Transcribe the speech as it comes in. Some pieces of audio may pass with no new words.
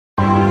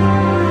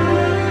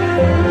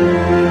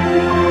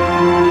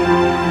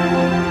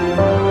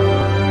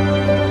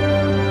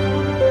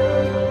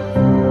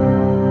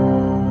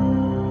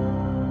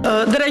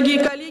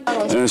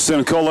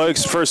Esteemed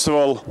colleagues, first of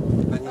all,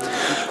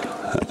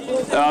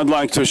 I'd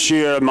like to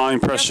share my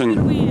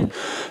impression.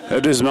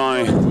 It is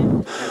my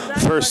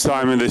first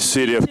time in this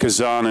city of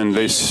Kazan and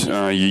this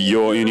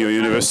your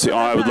university.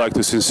 I would like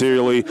to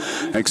sincerely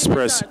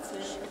express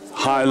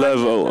high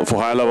level of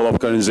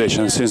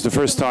organization. Since the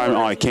first time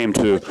I came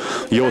to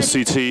your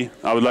city,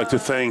 I would like to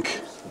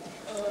thank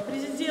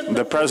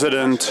the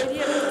president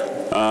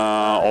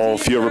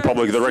of your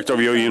republic, director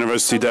of your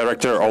university,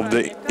 director of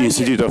the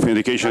Institute of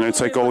Education and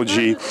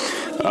Psychology,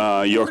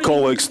 your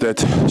colleagues that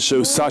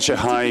show such a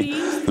high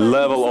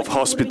level of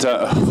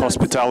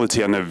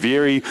hospitality and a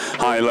very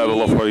high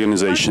level of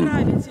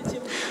organization.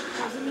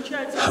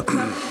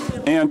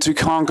 And to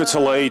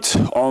congratulate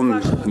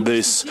on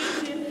this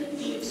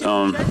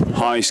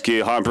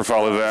high-scale,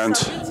 high-profile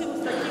event,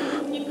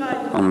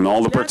 and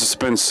all the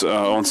participants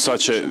on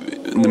such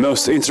the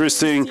most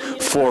interesting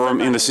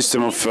forum in the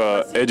system of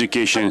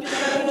education,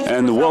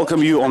 and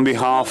welcome you on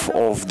behalf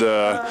of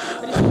the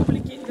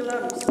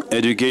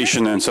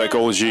education and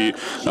psychology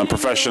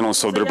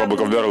professionals of the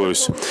Republic of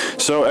Belarus.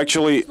 So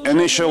actually,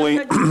 initially,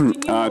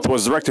 it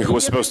was the director who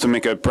was supposed to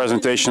make a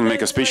presentation,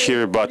 make a speech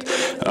here, but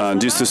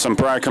due to some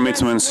prior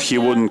commitments, he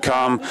wouldn't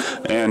come,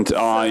 and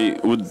I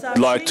would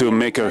like to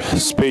make a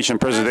speech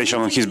and presentation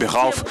on his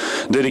behalf,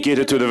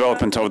 dedicated to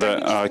development of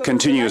the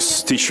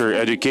continuous teacher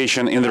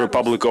education in the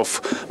Republic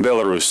of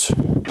Belarus.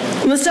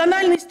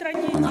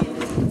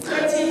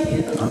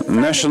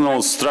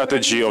 National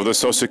strategy of the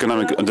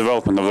socio-economic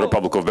development of the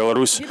Republic of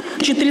Belarus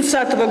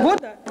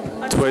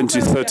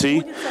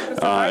 2030,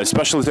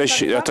 special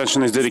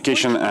attention is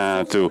dedication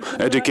to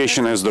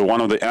education as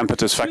one of the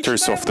impetus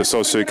factors of the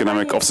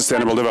socio-economic of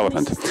sustainable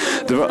development.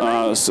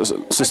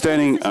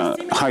 Sustaining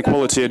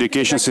high-quality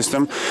education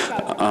system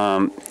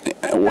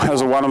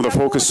has one of the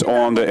focus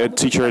on the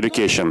teacher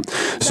education.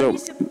 So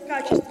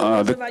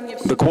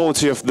the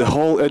quality of the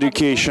whole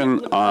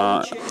education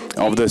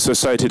of the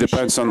society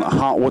depends on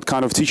what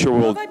kind of teacher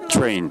will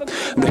train.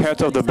 The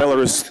head of the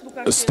Belarus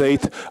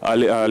State,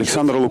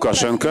 Alexander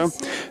Lukashenko,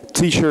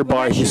 teacher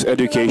by his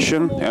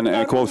education and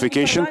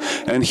qualification,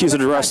 and his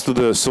address to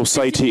the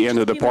society and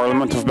the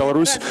Parliament of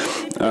Belarus,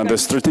 the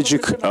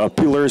strategic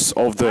pillars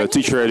of the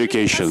teacher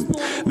education.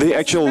 They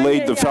actually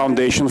laid the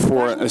foundation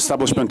for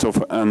establishment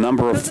of a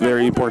number of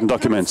very important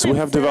documents. We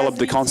have developed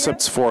the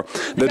concepts for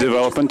the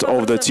development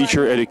of the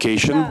teacher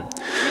education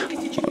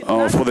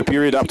for the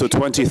period up to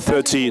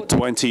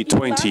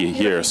 2030-2020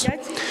 years,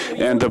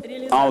 and the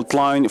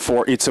outline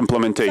for its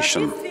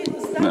implementation.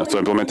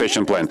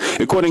 Implementation plan.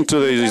 According to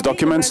these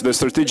documents, the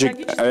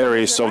strategic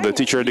areas of the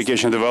teacher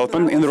education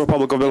development in the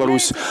Republic of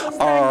Belarus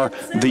are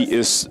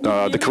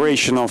the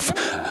creation of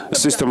a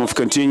system of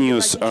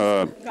continuous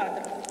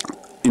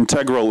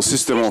integral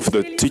system of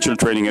the teacher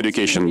training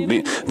education.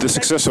 The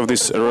success of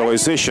this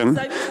realization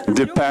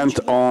depends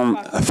on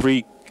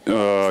three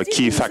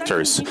key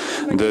factors: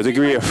 the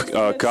degree of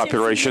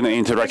cooperation and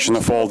interaction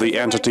of all the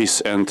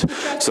entities and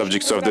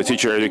subjects of the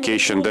teacher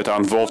education that are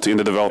involved in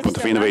the development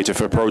of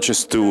innovative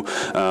approaches to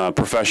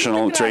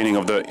professional training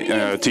of the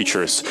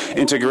teachers,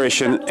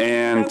 integration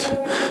and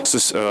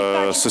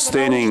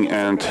sustaining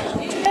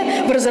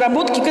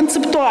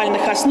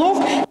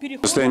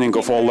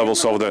of all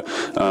levels of the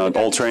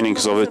all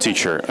trainings of the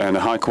teacher, and the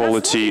high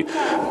quality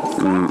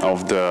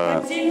of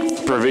the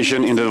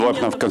provision in the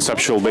development of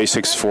conceptual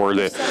basics for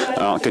the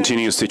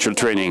continuous teacher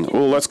training.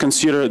 Well, let's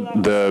consider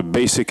the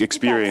basic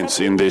experience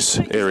in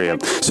this area.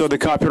 So the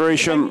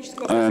cooperation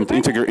and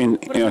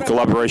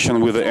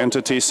collaboration with the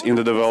entities in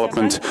the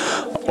development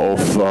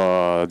of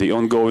the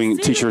ongoing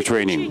teacher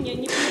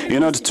training.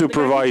 In order to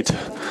provide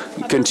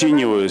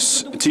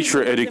continuous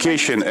teacher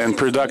education and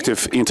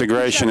productive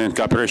integration and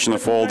cooperation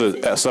of all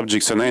the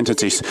subjects and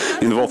entities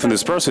involved in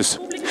this process,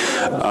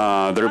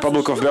 the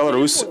Republic of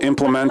Belarus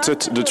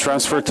implemented the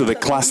transfer to the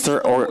cluster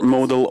or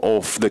model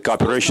of the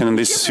cooperation in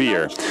this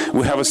sphere.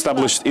 We have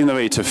established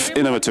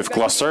innovative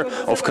cluster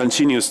of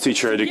continuous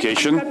teacher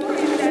education.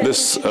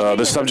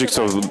 The subjects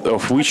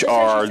of which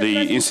are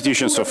the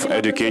institutions of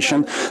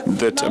education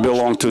that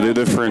belong to the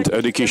different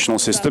educational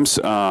systems,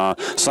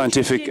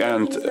 scientific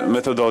and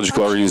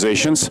methodological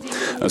organizations,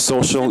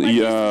 social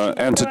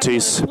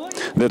entities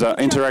that are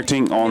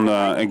interacting on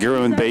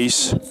agreement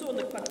base,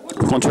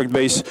 contract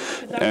base,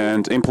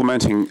 and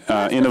implementing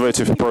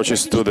innovative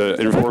approaches to the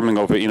reforming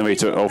of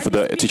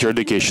the teacher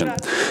education.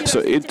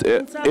 So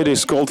it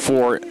is called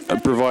for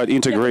provide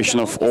integration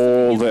of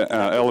all the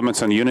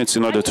elements and units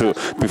in order to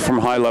perform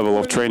high level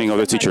of training of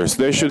the teachers.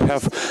 They should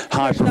have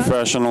high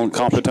professional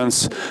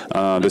competence,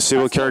 the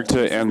civil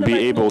character, and be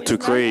able to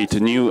create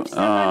new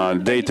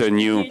data,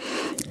 new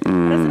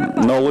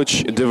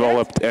knowledge,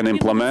 developed and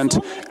implement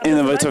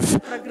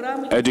innovative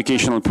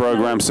educational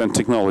programs and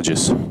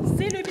technologies.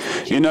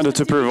 In order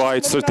to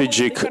provide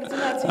strategic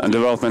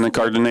development and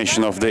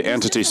coordination of the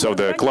entities of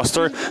the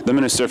cluster, the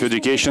Ministry of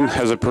Education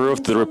has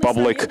approved the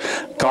Republic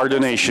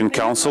Coordination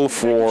Council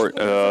for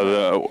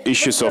the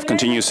issues of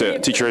continuous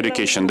teacher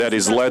education that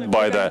is led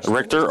by the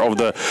rector of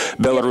the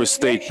Belarusian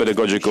State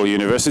Pedagogical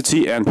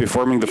University and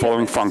performing the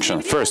following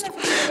function. First,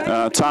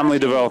 timely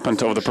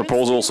development of the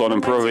proposals on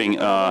improving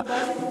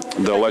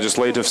the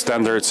legislative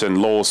standards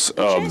and laws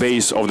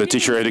base of the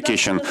teacher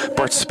education,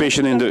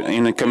 participation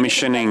in the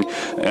commissioning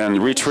and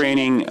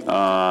retraining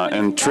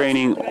and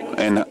training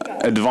and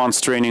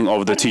advanced training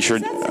of the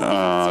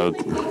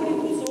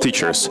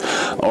teachers,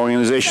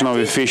 organization of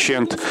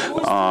efficient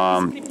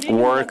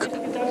work,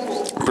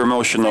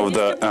 promotion of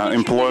the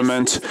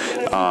employment,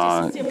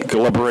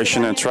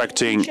 collaboration and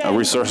attracting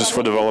resources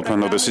for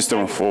development of the system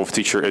of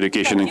teacher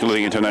education,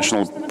 including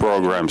international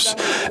programs,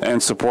 and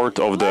support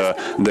of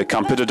the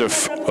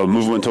competitive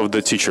movement of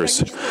the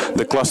teachers.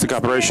 The cluster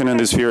cooperation in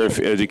the sphere of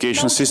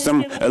education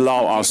system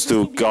allow us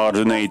to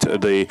coordinate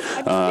the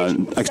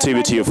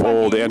activity of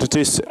all the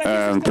entities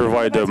and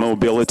provide the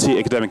mobility,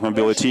 academic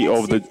mobility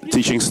of the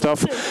teaching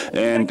staff,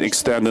 and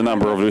extend the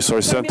number of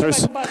resource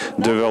centers,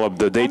 develop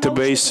the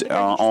database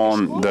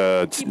on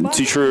the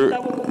teacher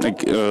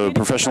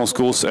professional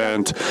schools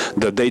and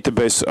the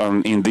database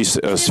in this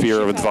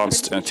sphere of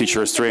advanced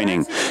teachers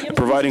training,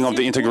 providing of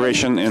the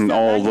integration in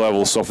all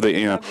levels of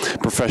the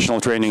professional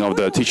training of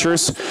the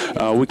teachers.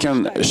 We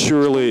can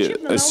surely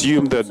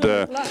assume that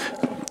the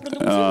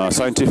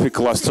scientific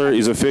cluster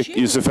is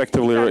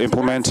effectively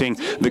implementing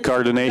the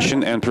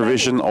coordination and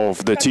provision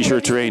of the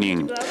teacher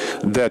training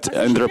that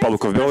in the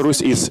Republic of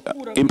Belarus is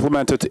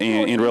implemented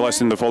in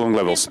realizing the following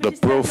levels: the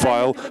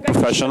profile,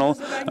 professional,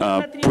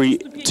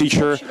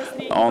 pre-teacher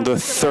on the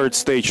third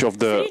stage of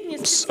the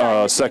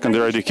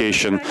secondary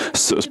education,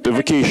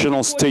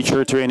 vocational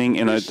teacher training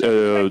in a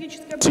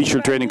teacher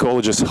training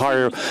colleges,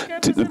 higher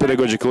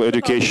pedagogical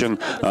education,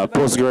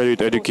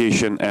 postgraduate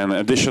education, and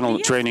additional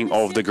training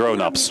of the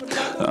grown-ups.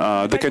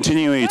 The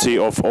continuity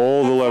of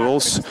all the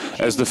levels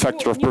as the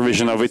factor of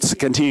provision of its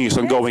continuous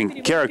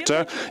ongoing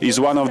character is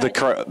one of the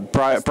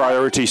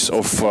priorities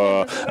of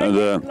the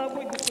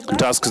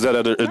tasks that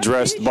are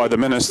addressed by the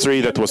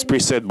ministry that was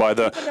preset by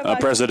the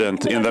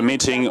president in the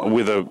meeting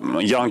with the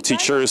young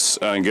teachers,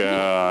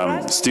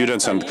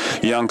 students and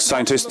young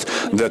scientists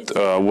that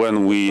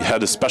when we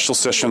had a special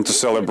session to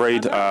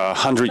celebrate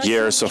 100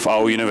 years of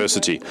our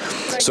university.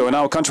 So in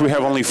our country we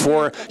have only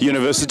 4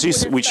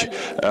 universities which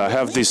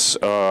have this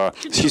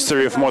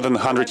history of more than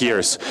 100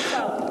 years.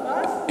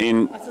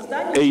 In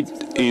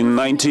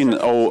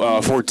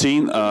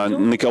 1914,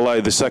 Nikolai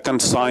II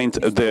signed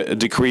the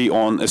decree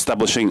on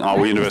establishing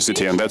our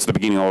university, and that's the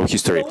beginning of our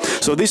history.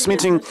 So this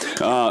meeting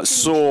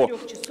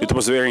it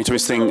was a very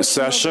interesting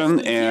session,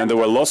 and there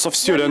were lots of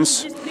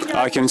students.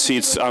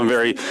 I'm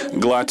very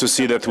glad to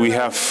see that we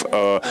have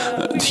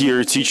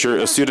here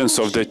students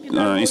of the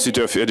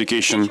Institute of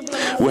Education.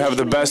 We have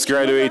the best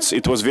graduates.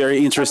 It was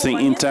very interesting,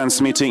 intense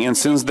meeting, and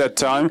since that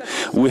time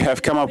we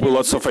have come up with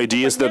lots of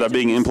ideas that are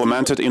being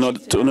implemented in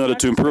order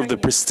to improve the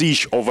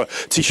prestige of a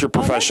teacher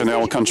profession in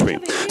our country.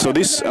 So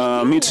this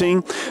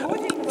meeting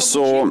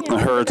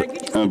heard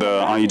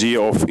the idea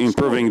of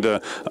improving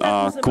the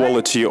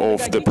quality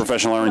of the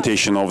professional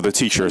orientation of the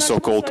teachers,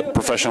 so-called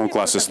professional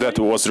classes. That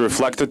was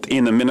reflected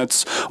in the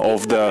minutes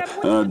of the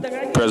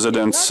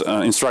President's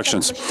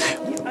instructions.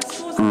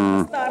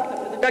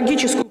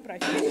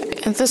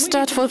 At the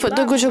start for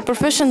pedagogical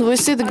profession, we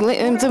see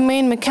the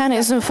main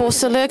mechanism for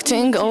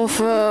selecting of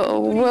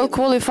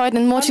well-qualified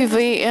and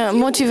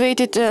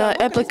motivated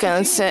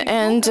applicants,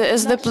 and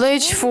as the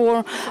pledge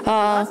for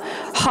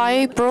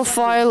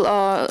high-profile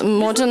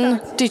modern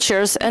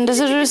teachers. And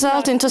as a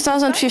result, in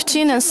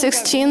 2015 and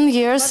 16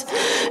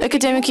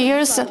 academic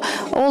years,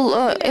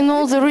 in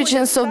all the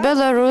regions of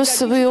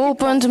Belarus, we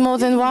opened more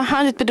than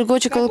 100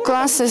 pedagogical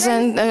classes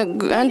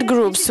and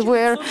groups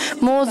where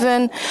more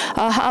than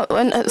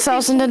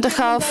 1,500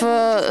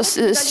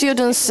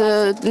 students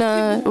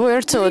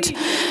were taught.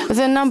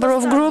 The number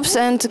of groups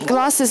and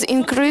classes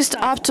increased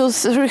up to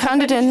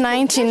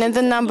 319, and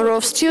the number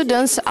of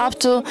students up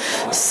to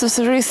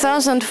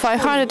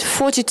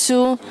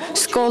 3,542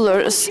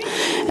 scholars.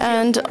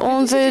 And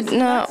on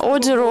the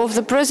order of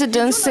the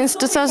President, since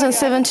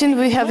 2017,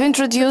 we have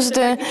introduced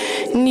a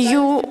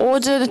new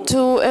order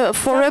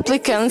for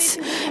applicants.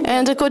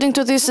 And according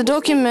to this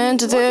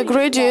document, the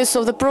graduates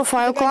of the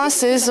profile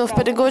classes of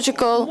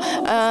pedagogical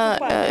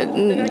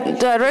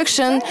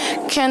direction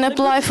can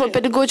apply for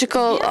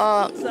pedagogical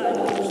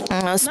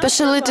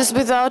specialties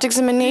without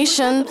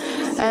examination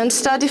and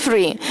study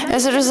free.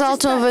 As a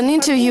result of an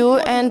interview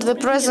and the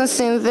presence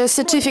in the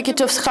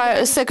certificate of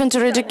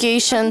secondary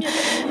education,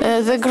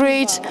 the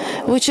grade,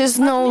 which is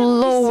no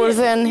lower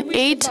than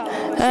 8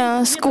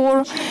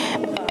 score,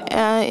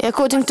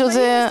 according to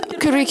the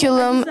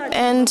curriculum,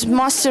 and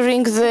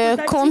mastering the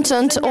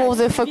content of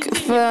the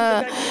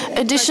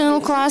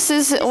additional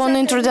classes on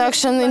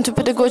introduction into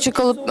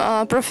pedagogical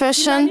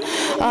profession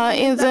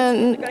in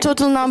the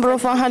total number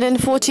of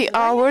 140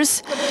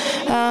 hours.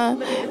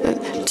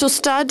 to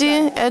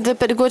study at the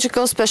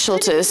pedagogical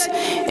specialties.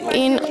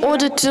 In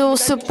order to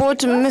support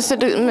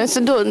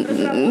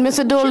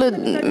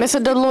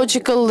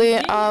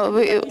methodologically,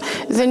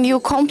 the new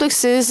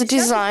complex is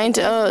designed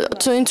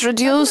to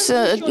introduce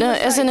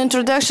as an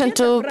introduction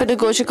to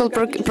pedagogical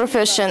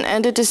profession,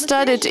 and it is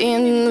studied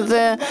in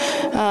the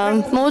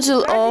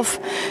module of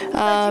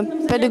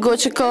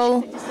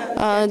pedagogical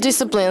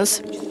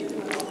disciplines.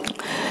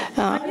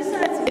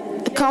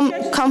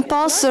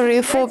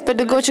 Compulsory for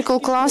pedagogical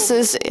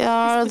classes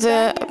are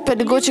the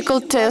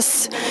pedagogical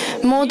tests,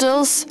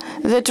 models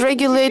that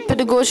regulate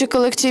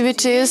pedagogical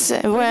activities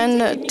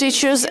when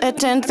teachers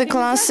attend the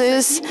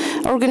classes,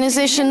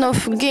 organization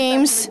of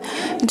games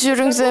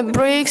during the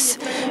breaks,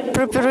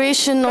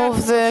 preparation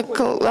of the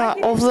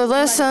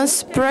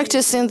lessons,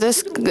 practice in the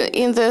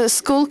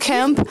school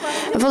camp,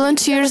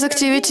 volunteers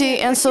activity,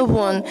 and so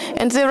on.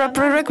 And there are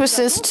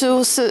prerequisites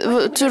to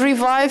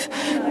revive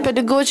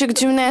pedagogic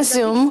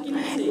gymnasium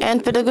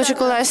and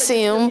pedagogical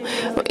lyceum.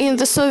 In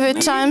the Soviet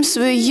times,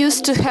 we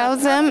used to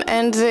have them,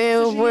 and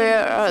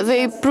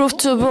they proved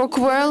to work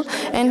well.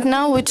 And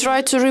now we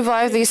try to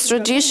revive this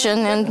tradition,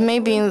 and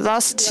maybe in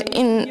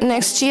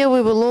next year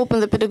we will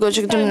open the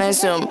pedagogic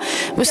gymnasium.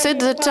 We set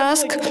the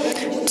task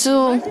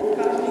to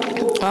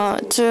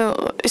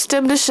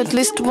establish at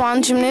least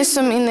one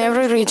gymnasium in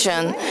every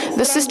region.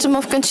 The system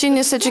of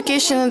continuous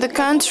education in the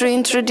country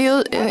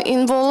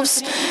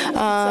involves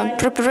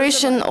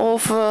preparation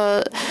of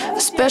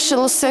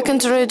special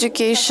secondary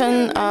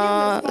education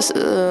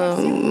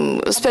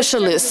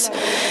specialists,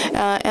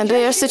 and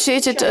they are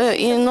situated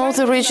in all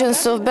the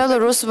regions of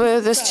Belarus,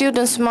 where the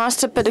students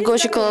master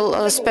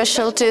pedagogical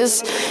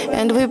specialties,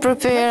 and we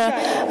prepare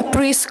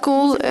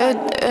preschool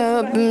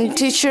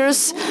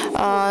teachers,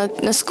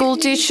 school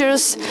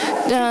teachers,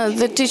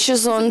 the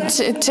teachers on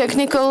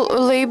technical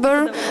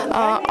labor,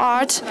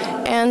 art,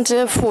 and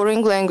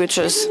foreign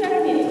languages.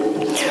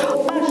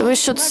 We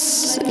should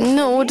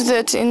note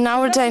that in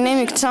our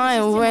dynamic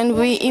time, when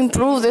we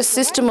improve the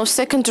system of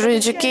secondary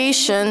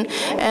education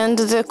and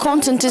the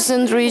content is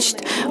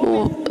enriched,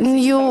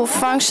 new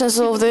functions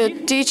of the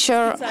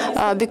teacher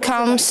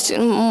become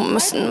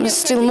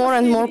still more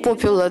and more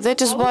popular. That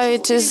is why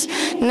it is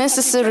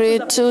necessary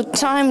to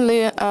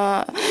timely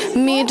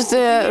meet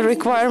the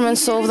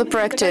requirements of the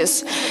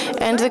practice.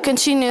 And the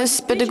continuous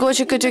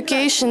pedagogic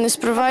education is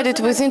provided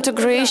with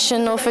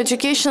integration of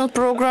educational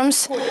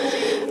programs,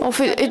 of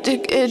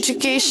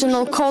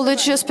educational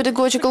colleges,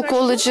 pedagogical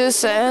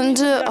colleges, and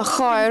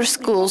higher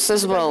schools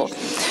as well,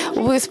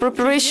 with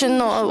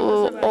preparation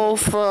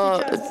of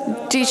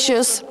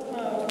teachers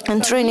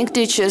and training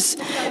teachers.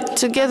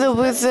 Together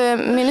with the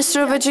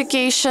Minister of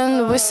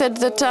Education, we set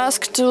the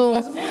task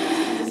to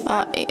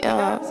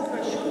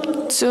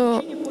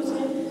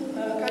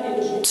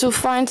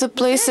find the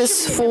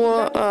places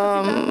for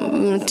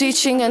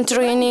teaching and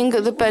training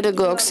the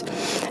pedagogues.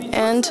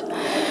 And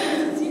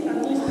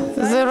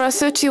there are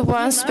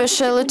 31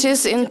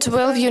 specialties in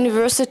 12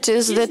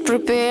 universities that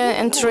prepare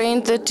and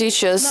train the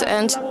teachers,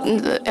 and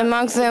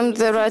among them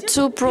there are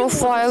 2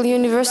 profile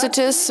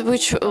universities,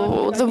 which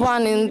the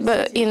one in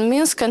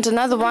Minsk and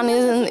another one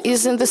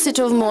is in the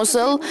city of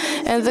Mosel,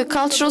 and the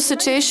cultural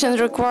situation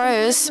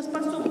requires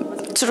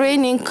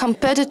training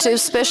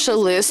competitive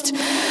specialists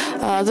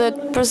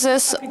that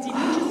possess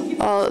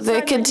the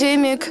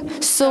academic,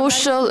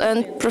 social,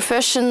 and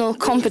professional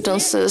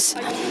competences,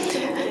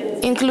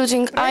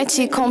 including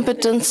IT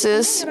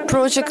competences,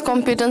 project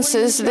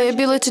competences, the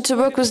ability to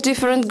work with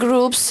different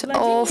groups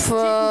of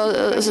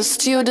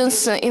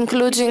students,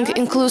 including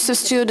inclusive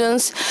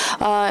students.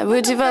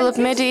 We developed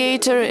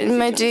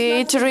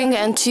mediating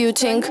and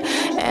tutoring,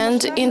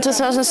 and in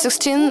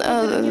 2016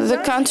 the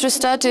country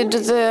started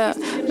the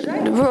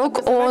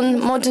work on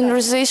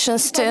modernization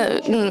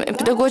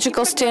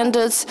pedagogical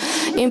standards,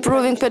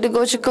 improving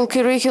pedagogical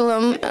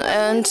curriculum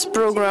and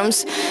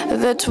programs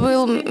that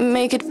will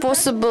make it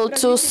possible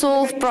to solve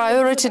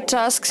priority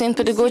tasks in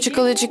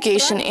pedagogical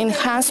education,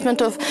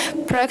 enhancement of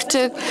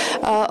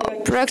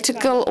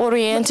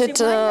practical-oriented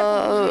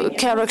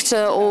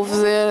character of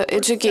the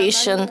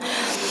education,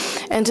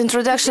 and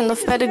introduction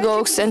of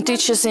pedagogues and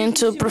teachers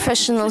into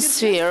professional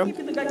sphere.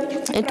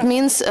 It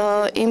means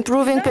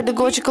improving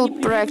pedagogical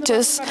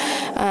practice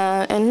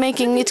and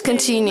making it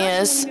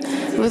continuous.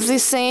 With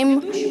this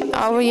aim,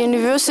 our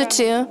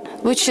university,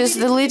 which is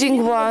the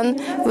leading one,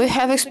 we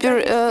have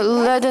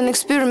led an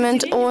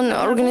experiment on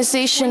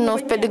organization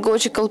of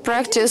pedagogical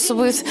practice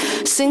with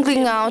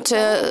singling out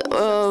a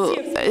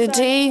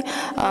day,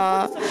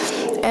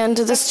 and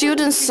the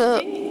students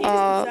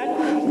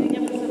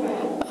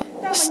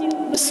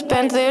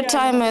spend their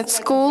time at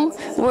school,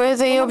 where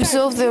they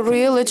observe the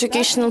real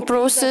educational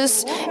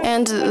process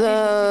and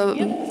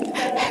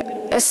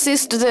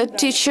assist the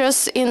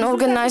teachers in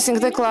organizing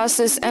the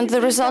classes, and the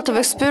result of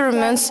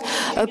experiments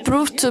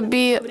proved to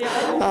be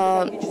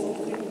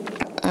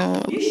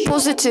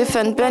positive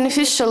and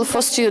beneficial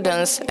for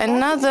students.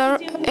 Another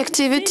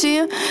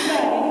activity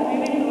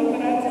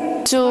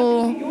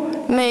to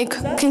make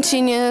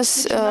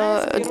continuous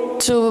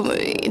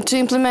to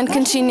implement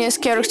continuous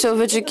character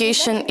of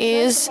education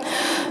is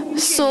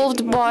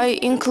solved by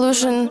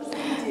including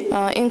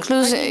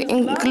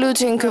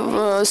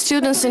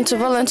students into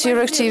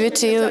volunteer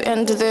activity,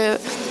 and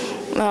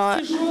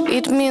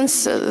it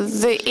means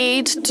the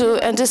aid to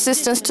and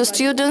assistance to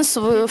students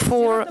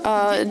for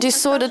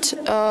disordered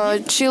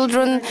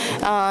children,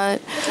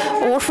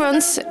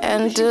 orphans,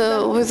 and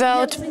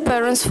without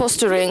parents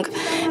fostering,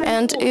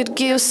 and it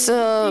gives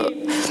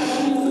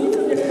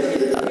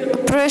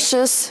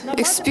precious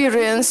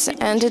experience,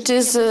 and it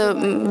is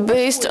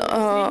based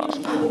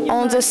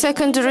on the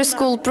secondary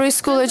school,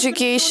 preschool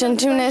education,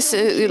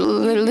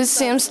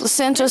 lyceums,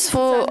 centers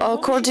for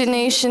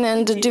coordination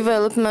and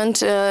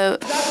development,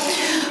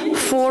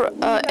 for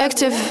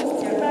active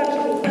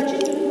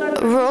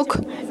work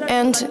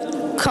and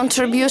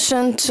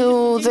contribution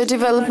to the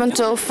development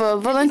of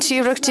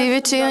volunteer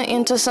activity.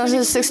 In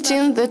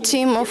 2016, the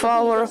team of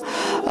our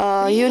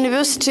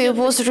university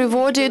was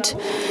rewarded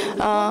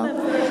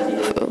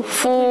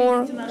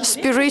for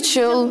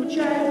spiritual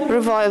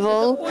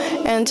revival,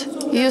 and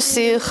you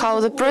see how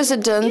the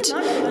president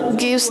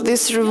gives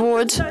this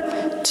reward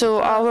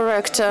to our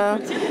rector.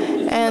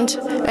 And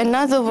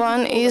another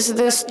one is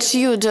the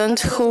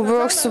student who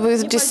works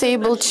with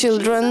disabled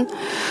children,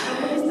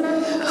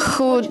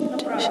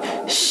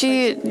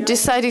 she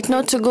decided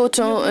not to go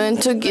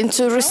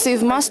to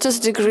receive master's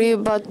degree,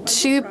 but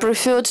she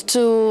preferred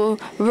to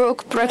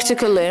work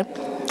practically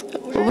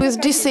with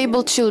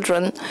disabled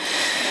children.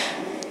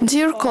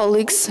 Dear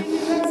colleagues,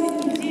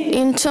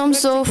 in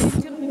terms of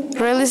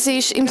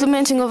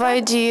implementing of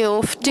idea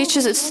of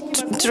teachers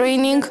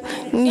training,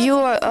 new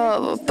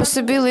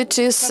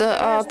possibilities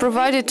are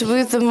provided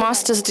with the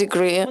master's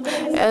degree,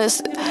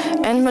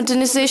 and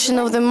modernization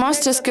of the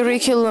master's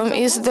curriculum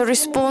is the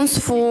response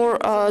for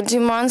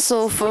demands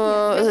of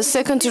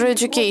secondary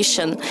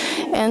education.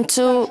 And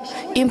to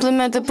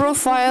implement the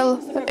profile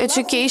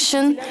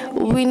education,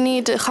 we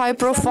need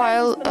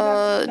high-profile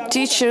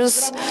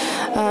teachers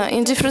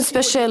in different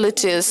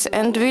specialties,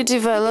 and we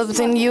develop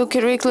the new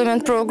curriculum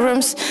and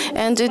programs.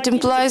 And it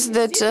implies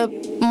that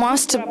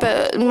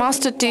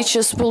master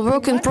teachers will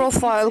work in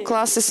profile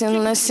classes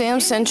in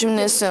lyceums and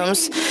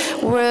gymnasiums,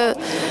 where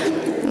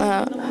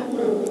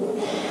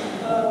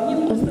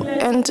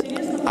and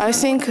I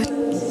think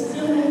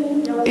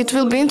it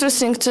will be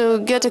interesting to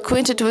get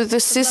acquainted with the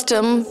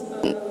system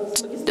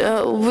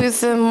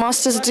with a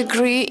master's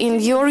degree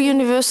in your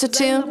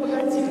university.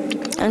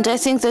 And I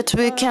think that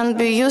we can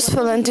be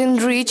useful and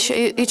enrich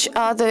each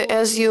other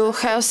as you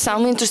have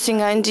some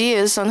interesting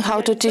ideas on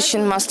how to teach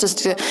at master's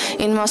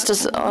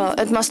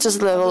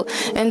level.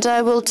 And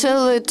I will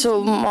tell it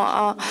to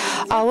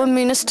our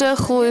minister,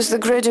 who is the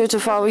graduate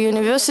of our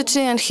university,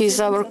 and he's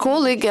our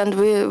colleague, and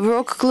we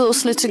work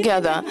closely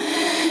together.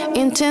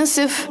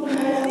 Intensive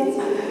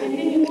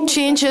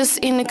changes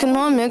in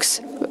economics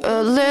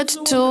led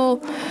to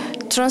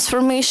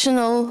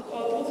transformational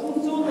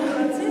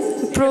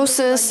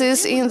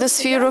processes in the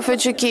sphere of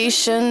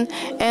education,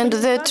 and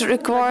that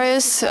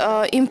requires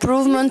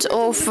improvement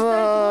of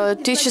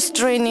teachers'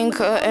 training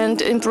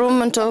and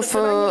improvement of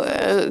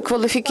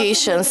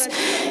qualifications.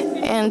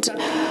 And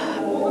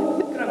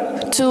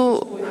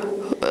to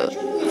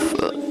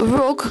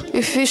work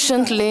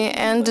efficiently,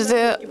 and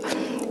the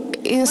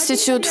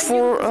Institute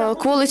for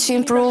Quality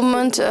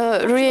Improvement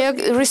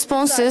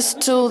responses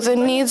to the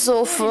needs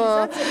of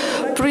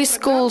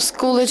preschool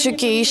school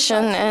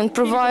education, and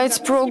provides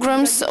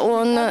programs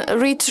on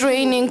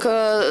retraining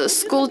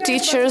school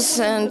teachers.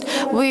 And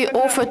we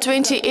offer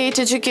 28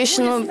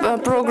 educational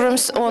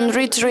programs on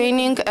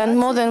retraining, and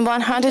more than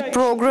 100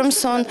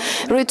 programs on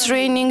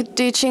retraining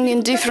teaching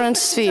in different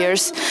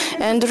spheres.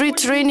 And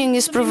retraining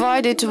is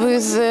provided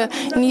with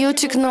new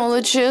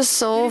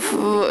technologies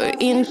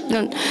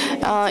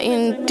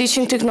in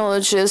teaching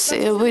technologies,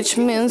 which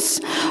means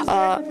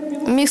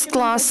mixed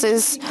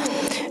classes,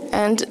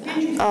 and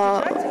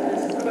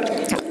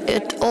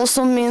it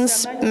also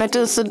means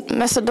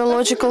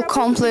methodological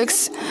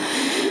complex.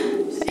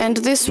 And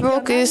this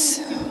work is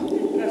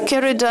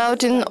carried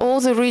out in all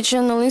the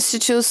regional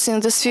institutes in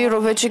the sphere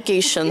of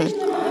education.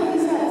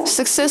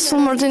 Successful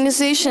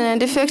modernization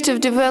and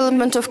effective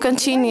development of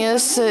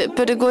continuous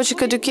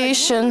pedagogical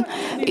education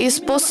is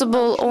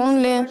possible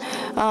only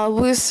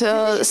with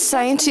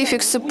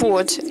scientific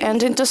support.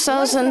 And in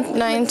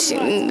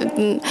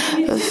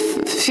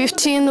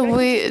 2015,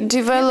 we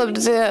developed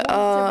the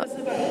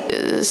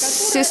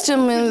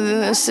system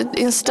in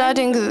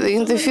studying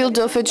in the field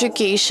of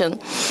education.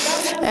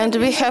 And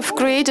we have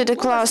created a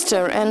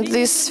cluster, and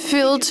this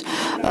field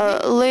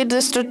laid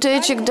the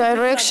strategic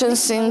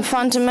directions in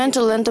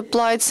fundamental and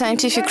applied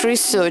scientific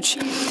research,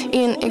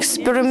 in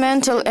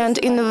experimental and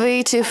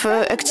innovative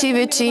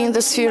activity in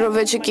the sphere of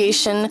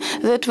education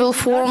that will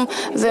form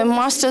the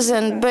master's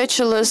and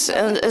bachelor's,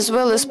 and as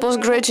well as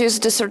postgraduate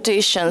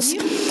dissertations.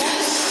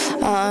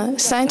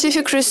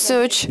 Scientific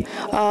research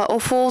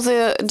of all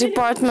the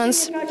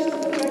departments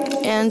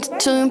And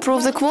to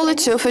improve the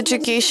quality of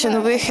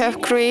education, we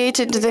have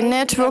created the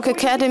Network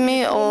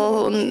Academy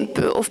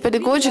of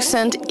Pedagogics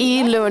and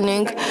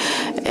e-learning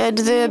at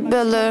the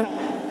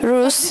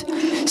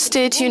Belarusian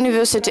State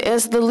University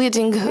as the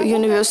leading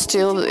university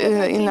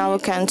in our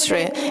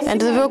country.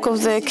 And the work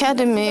of the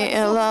academy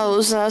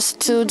allows us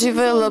to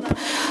develop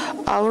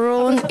our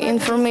own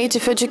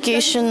informative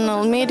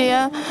educational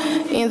media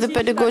in the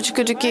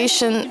pedagogical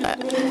education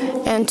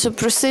and to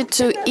proceed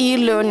to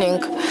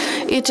e-learning.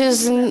 It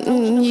is a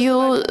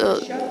new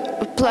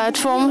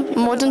platform,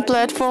 modern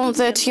platform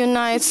that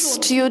unites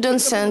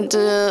students and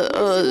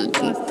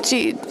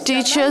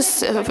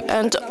teachers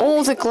and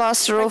all the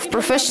cluster of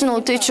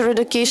professional teacher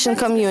education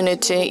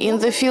community in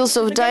the fields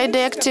of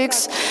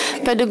didactics,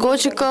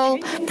 pedagogical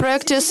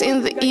practice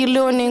in the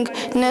e-learning,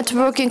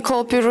 networking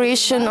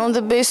cooperation on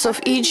the basis of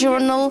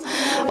e-journal,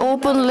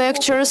 open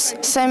lectures,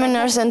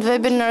 seminars and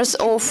webinars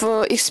of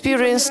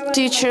experienced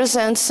teachers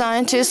and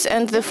scientists,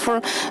 and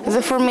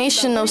the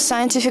formation of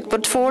scientific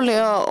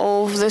portfolio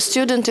of the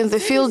student in the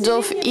field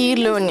of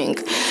e-learning.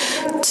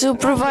 To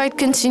provide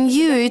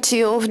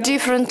continuity of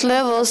different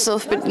levels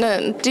of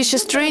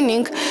teachers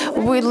training,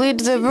 we lead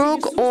the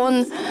work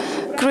on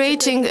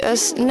creating a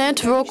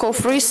network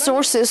of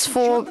resources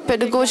for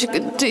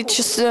pedagogical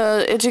teachers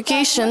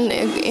education,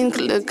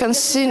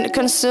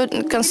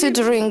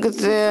 considering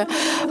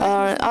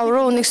our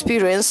own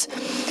experience.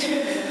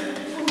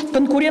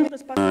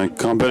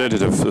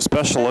 Competitive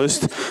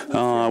specialist,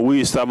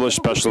 we established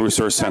special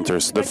resource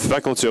centers. The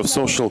Faculty of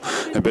Social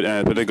and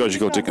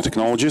Pedagogical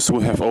Technologies,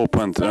 we have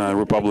opened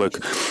Republic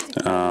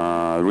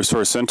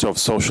Resource Center of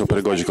Social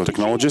Pedagogical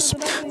Technologies.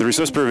 The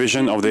resource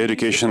provision of the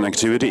education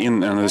activity in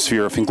the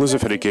sphere of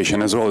inclusive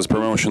education, as well as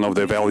promotion of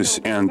the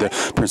values and the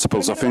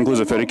principles of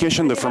inclusive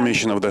education, the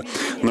formation of the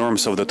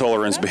norms of the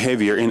tolerance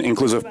behavior in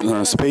inclusive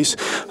space,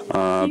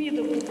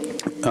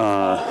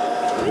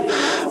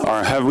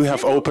 we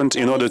have opened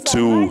in order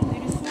to.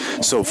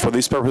 So for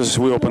these purposes,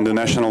 we opened the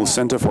National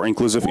Center for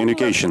Inclusive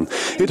Education.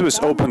 It was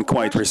opened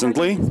quite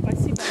recently.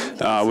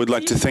 I would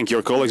like to thank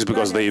your colleagues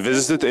because they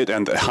visited it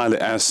and highly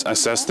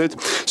assessed it.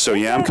 So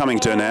yeah, I'm coming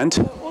to an end.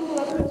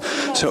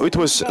 So it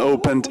was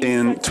opened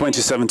in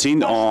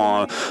 2017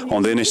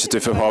 on the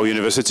initiative of our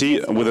university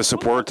with the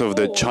support of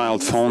the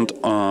Child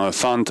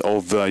Fund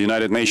of the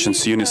United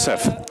Nations,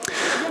 UNICEF.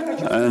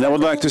 And I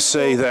would like to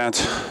say that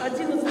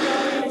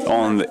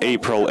on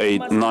April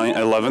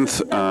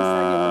 11th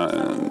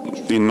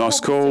in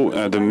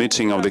Moscow, the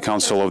meeting of the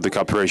Council of the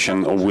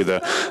Cooperation with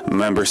the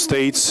member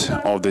states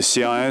of the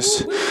CIS,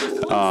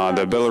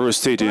 the Belarus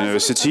State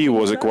University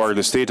was acquired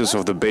the status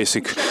of the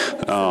basic,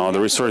 the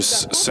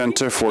resource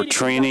center for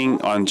training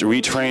and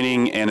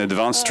retraining and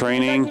advanced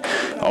training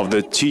of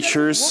the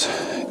teachers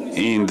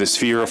in the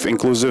sphere of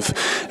inclusive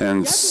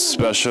and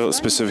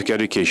specific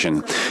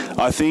education.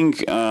 I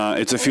think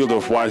it's a field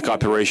of wide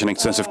cooperation,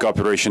 extensive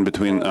cooperation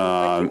between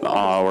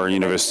our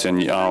university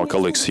and our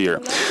colleagues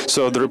here.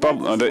 So the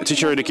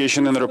teacher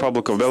education in the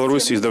Republic of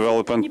Belarus is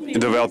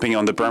developing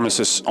on the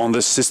premises, on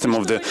the system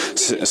of the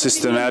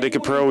systematic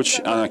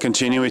approach,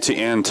 continuity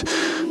and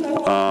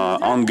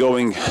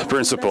ongoing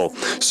principle.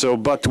 So,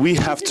 but we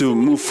have to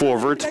move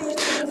forward.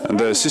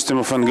 The system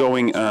of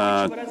ongoing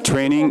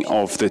training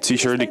of the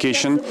teacher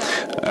education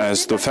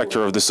as the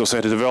factor of the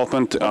society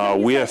development,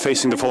 we are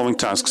facing the following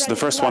tasks. The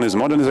first one is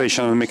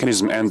modernization of the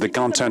mechanism and the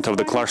content of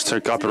the cluster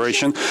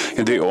cooperation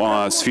in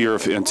the sphere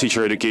of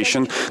teacher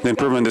education, the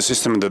improvement of the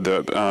system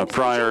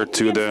prior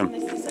to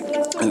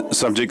the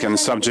subject and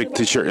subject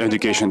teacher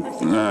education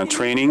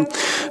training,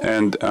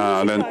 and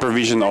then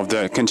provision of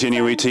the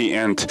continuity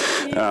and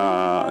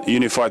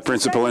unified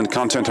principle and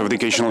content of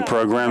educational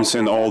programs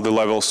in all the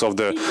levels of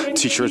the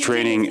teacher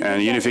training,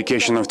 and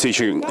unification of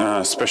teaching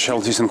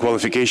specialties and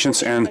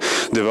qualifications, and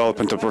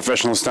development of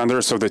professional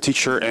standards of the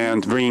teacher,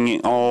 and bringing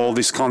all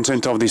this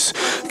content of this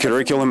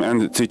curriculum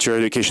and teacher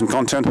education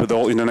content with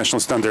all international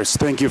standards.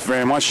 Thank you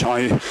very much.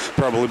 I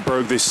probably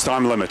broke this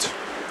time limit.